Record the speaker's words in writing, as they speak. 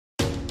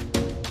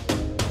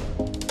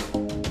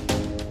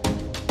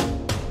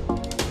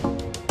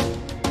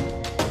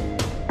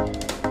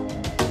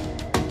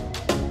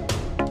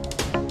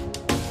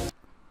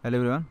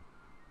Hello everyone,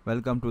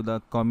 welcome to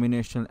the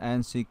combinational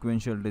and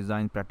sequential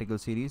design practical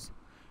series.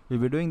 We'll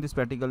be doing this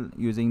practical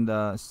using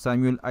the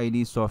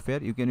SimulIDE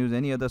software. You can use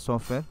any other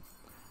software.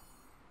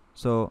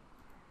 So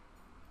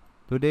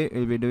today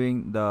we'll be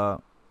doing the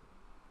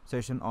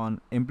session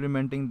on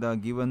implementing the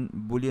given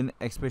Boolean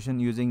expression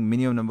using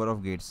minimum number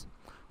of gates.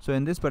 So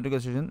in this particular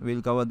session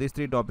we'll cover these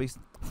three topics.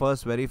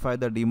 First, verify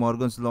the De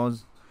Morgan's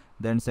laws.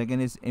 Then second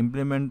is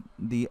implement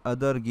the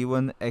other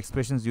given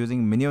expressions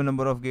using minimum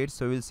number of gates.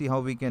 So we'll see how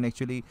we can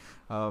actually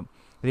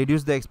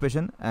reduce the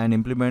expression and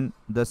implement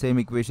the same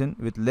equation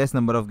with less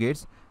number of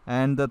gates.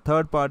 And the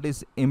third part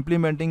is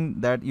implementing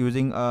that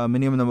using a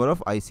minimum number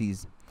of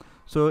ICs.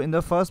 So in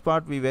the first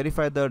part we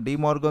verify the De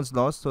Morgan's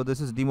laws. So this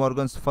is De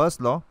Morgan's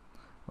first law,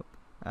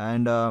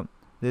 and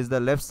this is the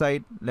left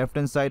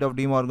hand side of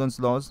De Morgan's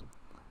laws,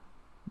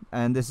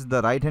 and this is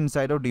the right hand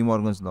side of De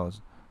Morgan's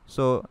laws.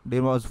 So De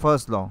Morgan's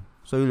first law.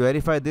 So we'll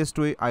verify these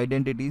two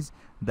identities,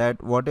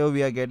 that whatever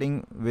we are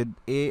getting with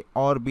A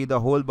or B the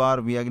whole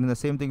bar, we are getting the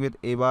same thing with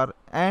A bar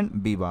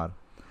and B bar.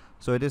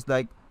 So it is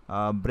like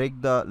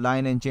break the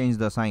line and change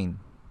the sign,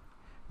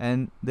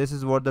 and this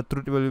is what the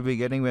truth table will be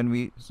getting when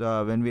we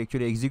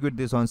actually execute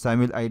this on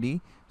SimulIDE.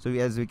 So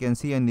as we can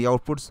see in the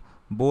outputs,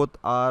 both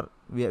are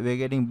we are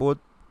getting both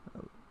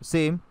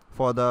same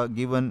for the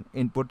given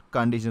input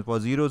condition. For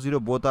 0 0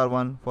 both are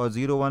 1, for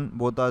 0 1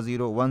 both are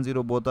 0, 1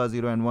 0 both are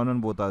 0, and 1 1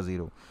 both are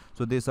 0.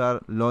 So these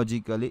are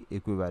logically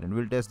equivalent.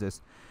 We'll test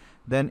this.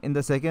 Then in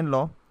the second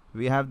law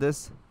we have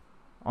this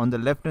on the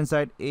left hand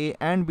side, A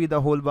and B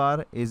the whole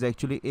bar is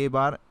actually A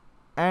bar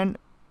and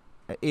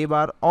A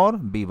bar or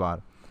B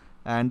bar,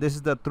 and this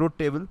is the truth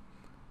table.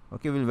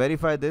 Okay, we'll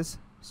verify this.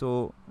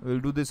 So we'll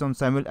do this on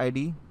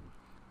SimulIDE.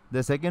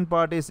 The second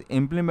part is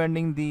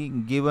implementing the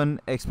given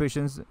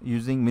expressions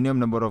using minimum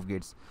number of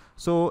gates.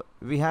 So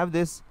we have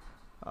this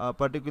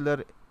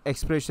particular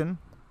expression.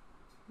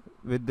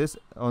 With this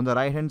on the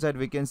right hand side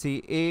we can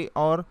see A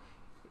or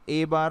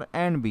A bar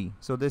and B.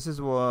 So this is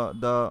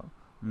the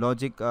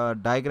logic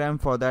diagram.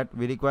 For that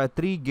we require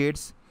 3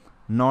 gates: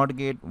 NOT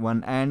gate,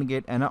 1 AND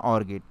gate, and an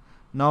OR gate.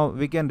 Now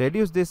we can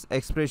reduce this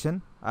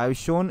expression. I have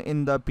shown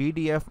in the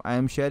PDF. I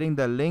am sharing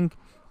the link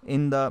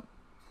in the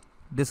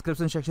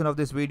description section of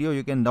this video.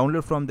 You can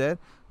download from there.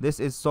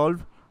 This is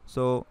solved.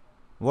 So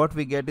what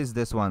we get is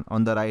this one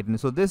on the right hand.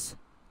 So this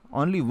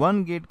only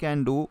one gate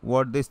can do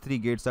what these 3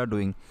 gates are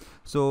doing.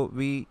 So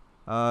we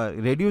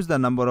reduce the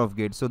number of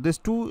gates. So these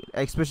two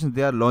expressions,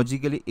 they are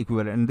logically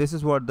equivalent, and this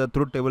is what the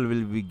truth table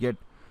will be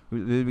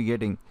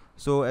getting.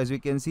 So as we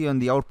can see on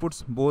the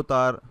outputs, both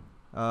are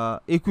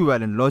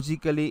equivalent,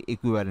 logically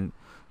equivalent.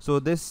 So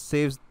this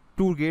saves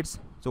 2 gates.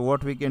 So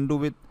what we can do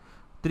with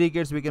 3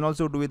 gates, we can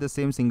also do with the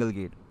same single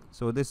gate.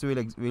 So this will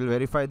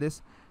verify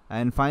this.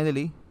 And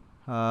finally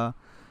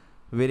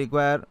we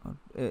require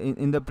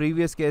in the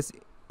previous case,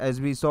 as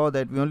we saw,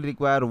 that we only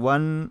require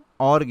 1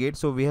 OR gate.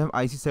 So we have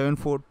IC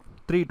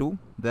 7432.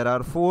 There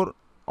are 4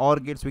 OR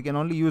gates. We can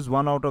only use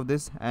 1 out of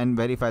this and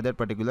verify that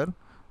particular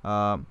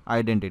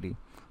identity.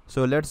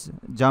 So let's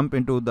jump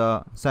into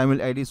the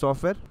SimulIDE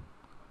software.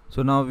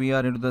 So now we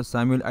are into the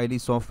SimulIDE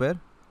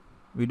software.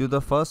 We do the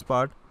first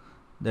part,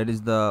 that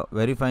is the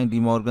verifying De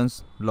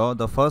Morgan's law.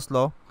 The first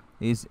law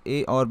is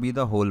A or B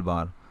the whole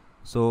bar.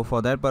 So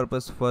for that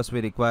purpose, first we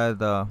require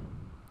the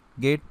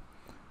gate.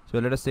 So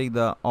let us take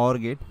the OR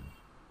gate,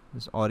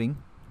 this ORing.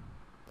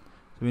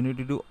 So we need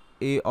to do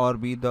A or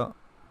B the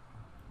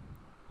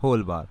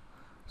whole bar.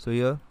 So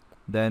here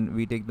then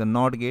we take the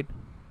NOT gate.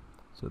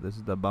 So this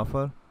is the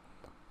buffer,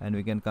 and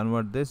we can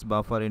convert this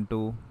buffer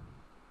into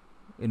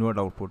inward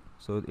output,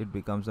 so it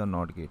becomes a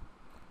NOT gate.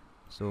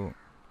 So,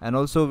 and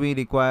also we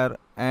require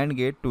AND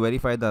gate to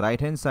verify the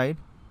right hand side.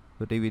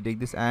 So we take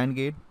this AND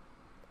gate,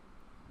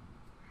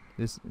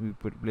 this we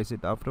place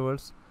it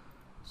afterwards.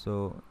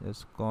 So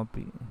just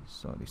copy,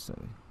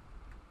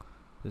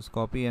 just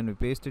copy and we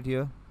paste it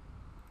here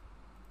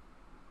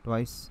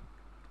twice.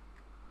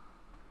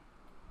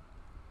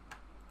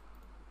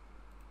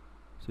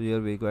 So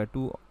here we require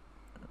 2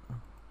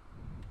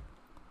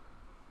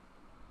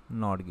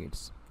 NOT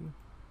gates. Okay.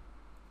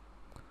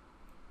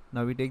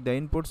 Now we take the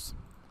inputs.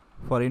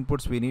 For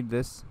inputs we need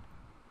this.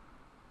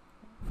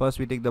 First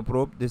we take the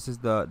probe. This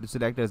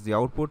will act as the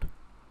output,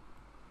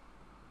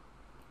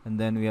 and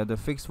then we have the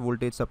fixed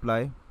voltage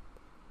supply.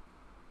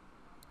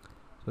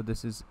 So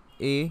this is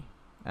A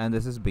and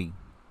this is B.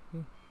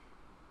 Okay.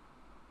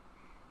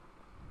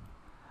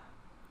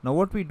 Now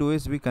what we do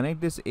is we connect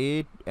this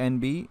A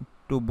and B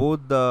to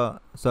both the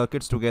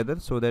circuits together,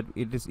 so that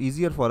it is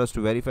easier for us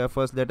to verify.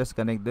 First let us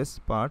connect this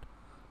part.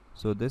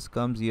 So this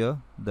comes here,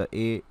 the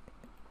A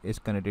is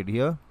connected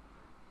here,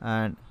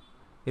 and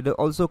it is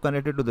also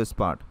connected to this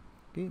part,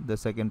 okay, the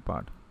second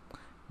part.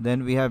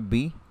 Then we have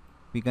B.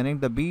 We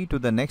connect the B to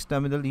the next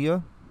terminal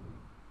here,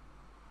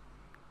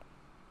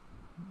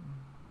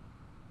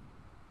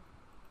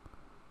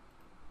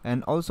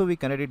 and also we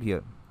connect it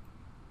here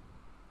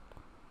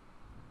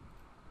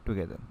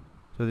together,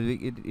 so that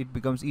it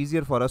becomes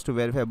easier for us to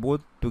verify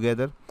both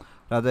together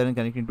rather than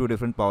connecting two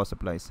different power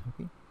supplies.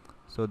 Okay,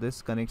 so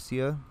this connects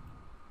here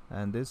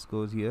and this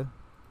goes here.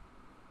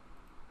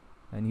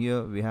 and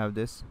here we have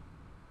this,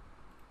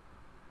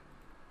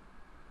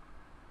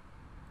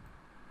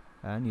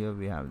 and here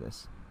we have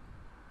this,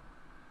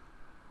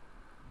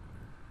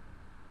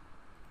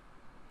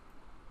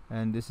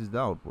 and this is the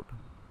output.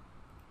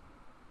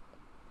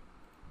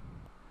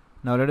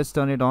 Now let us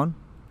turn it on.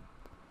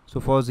 So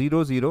for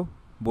 0 0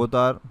 both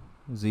are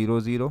 0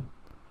 0,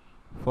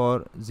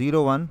 for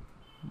 0 1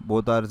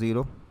 both are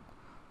 0,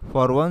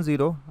 for 1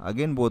 0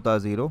 again both are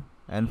 0,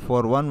 and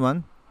for 1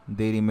 1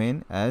 they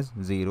remain as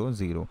 0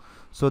 0.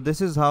 So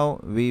this is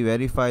how we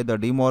verify the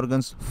De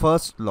Morgan's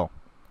first law.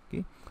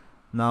 Okay,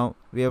 now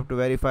we have to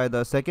verify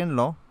the second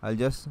law. I'll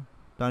just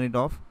turn it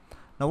off.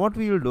 Now what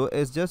we will do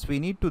is just we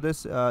need to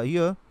this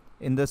here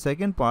in the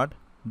second part,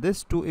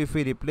 this 2, if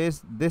we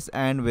replace this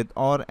AND with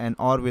OR and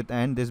OR with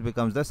AND, this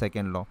becomes the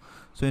second law.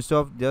 So instead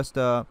of just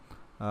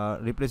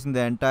replacing the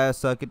entire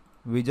circuit,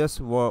 we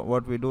just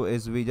what we do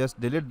is we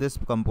just delete this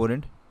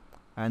component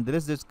and there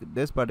is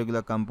this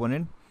particular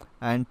component,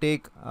 and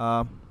take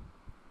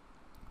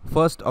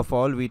first of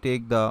all we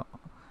take the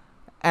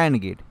AND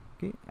gate.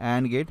 Okay,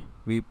 AND gate,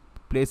 we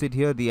place it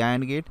here, the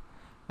AND gate,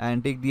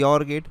 and take the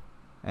OR gate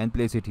and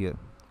place it here,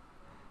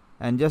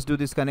 and just do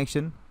this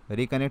connection,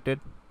 reconnect it.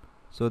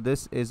 So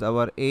this is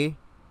our A,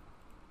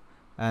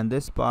 and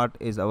this part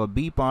is our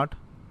B part,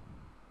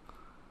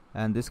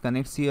 and this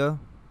connects here.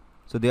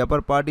 So the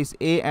upper part is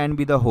A and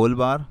B the whole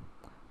bar,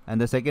 and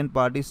the second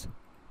part is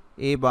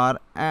A bar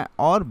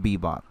or B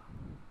bar.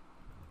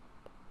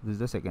 This is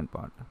the second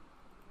part.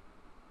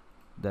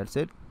 That's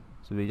it.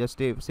 So we just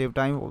save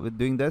time with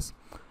doing this.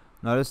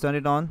 Now let's turn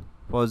it on.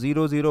 For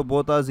 0 0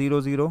 both are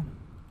 0 0,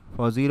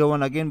 for 0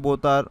 1 again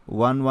both are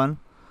 1 1,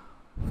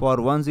 for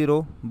 1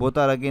 0 both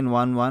are again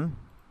 1 1,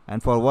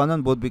 and for 1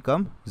 1 both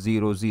become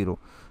 0 0.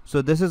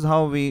 So this is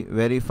how we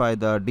verify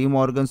the De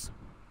Morgan's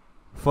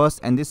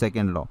first and the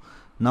second law.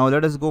 Now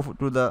let us go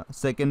to the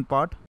second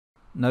part.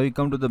 Now we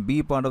come to the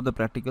B part of the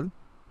practical.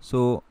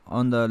 So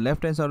on the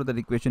left hand side of the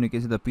equation you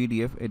can see the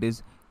PDF. It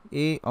is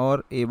A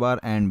or A bar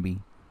and B.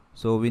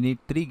 So we need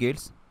 3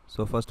 gates.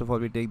 So first of all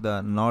we take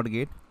the NOT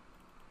gate.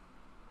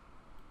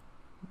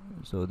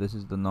 So this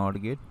is the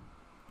NOT gate,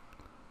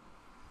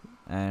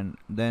 and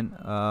then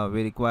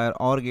we require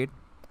OR gate,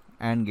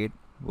 AND gate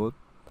both.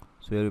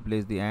 So here we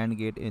place the AND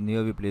gate, and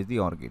here we place the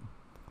OR gate.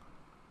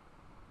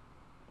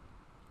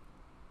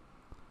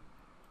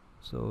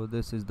 So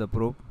this is the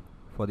probe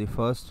for the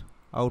first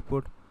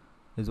output.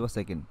 This was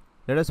second.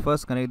 Let us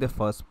first connect the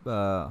first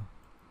the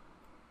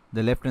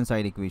left hand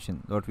side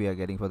equation, what we are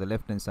getting for the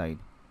left hand side.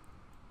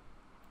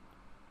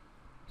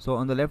 So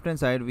on the left hand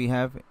side we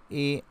have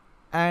A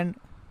and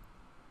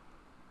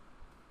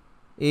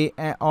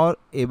A or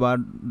A bar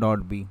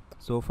dot B.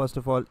 So first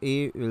of all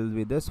A will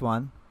be this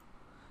one.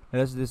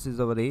 This is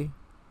our A.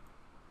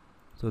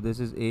 So this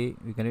is A.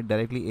 We connect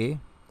directly A.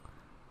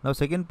 Now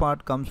second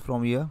part comes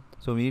from here.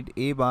 So we need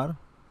A bar.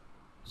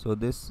 So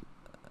this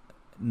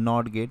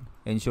NOT gate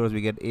ensures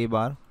we get A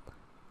bar,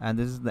 and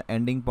this is the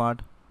ending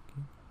part.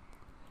 Okay.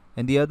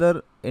 And the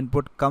other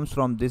input comes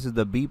from, this is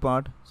the B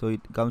part. So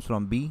it comes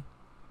from B,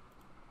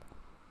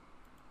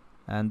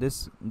 and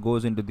this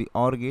goes into the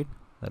OR gate,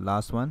 the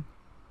last one,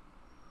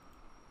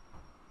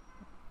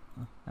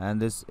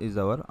 and this is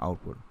our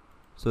output.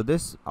 So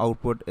this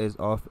output is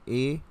of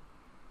A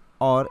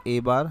or A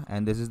bar,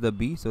 and this is the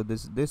B. So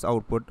this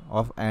output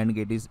of AND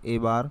gate is A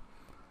bar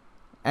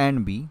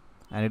and B,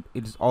 and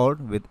it is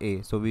ORed with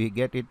A. So we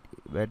get it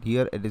right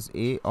here, it is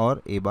A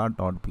or A bar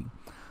dot B.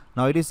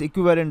 Now it is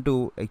equivalent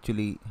to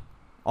actually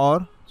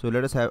OR. So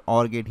let us have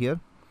OR gate here.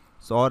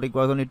 So OR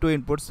requires only 2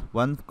 inputs.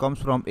 One comes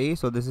from A,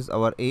 so this is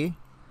our A,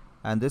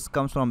 and this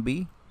comes from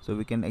B. So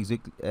we can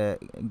execute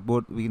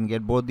we can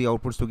get both the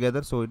outputs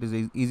together, so it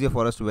is easier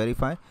for us to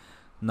verify.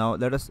 Now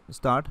let us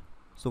start.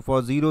 So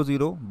for 0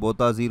 0 both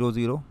are 0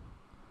 0,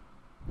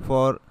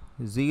 for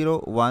 0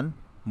 1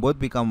 both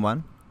become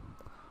 1,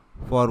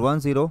 for 1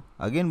 0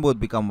 again both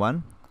become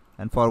 1,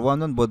 and for 1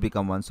 1 both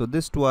become 1. So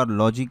these two are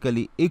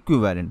logically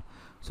equivalent.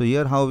 So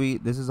here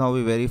this is how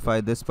we verify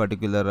this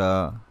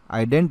particular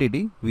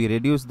identity. We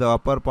reduce the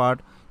upper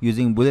part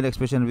using Boolean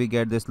expression, we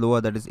get this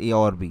lower, that is A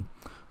or B.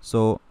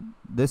 So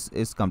this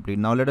is complete.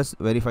 Now let us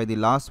verify the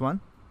last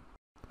one.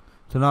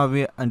 So now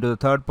we are into the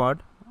third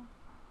part.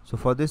 So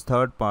for this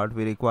third part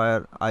we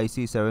require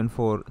IC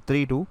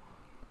 7432.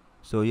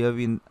 So here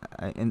we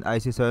in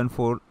IC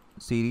 74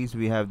 series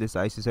we have this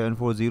IC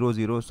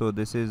 7400. So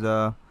this is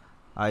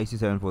IC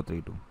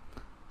 7432.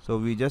 So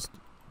we just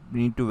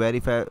need to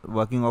verify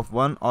working of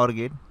one OR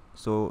gate,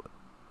 so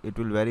it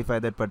will verify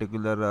that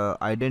particular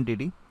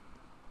identity.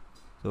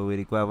 So we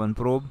require one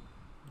probe,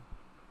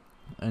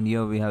 and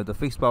here we have the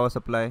fixed power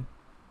supply.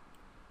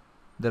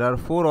 There are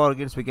 4 OR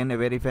gates. We can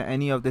verify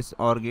any of this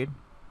OR gate.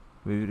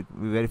 We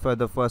verify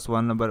the first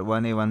one, number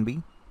 1A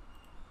 1B,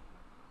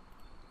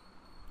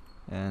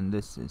 and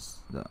this is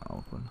the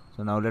output.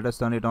 So now let us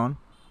turn it on.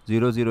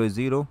 0 0 is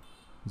 0,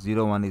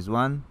 0 1 is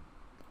 1,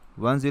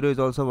 1 0 is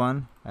also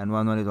 1, and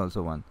 1 1 is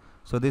also 1.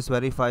 So this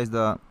verifies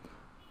the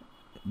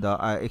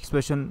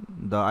expression,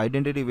 the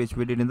identity which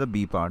we did in the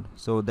B part.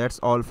 So that's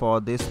all for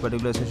this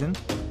particular session.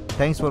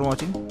 Thanks for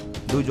watching.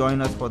 Do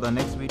join us for the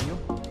next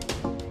video.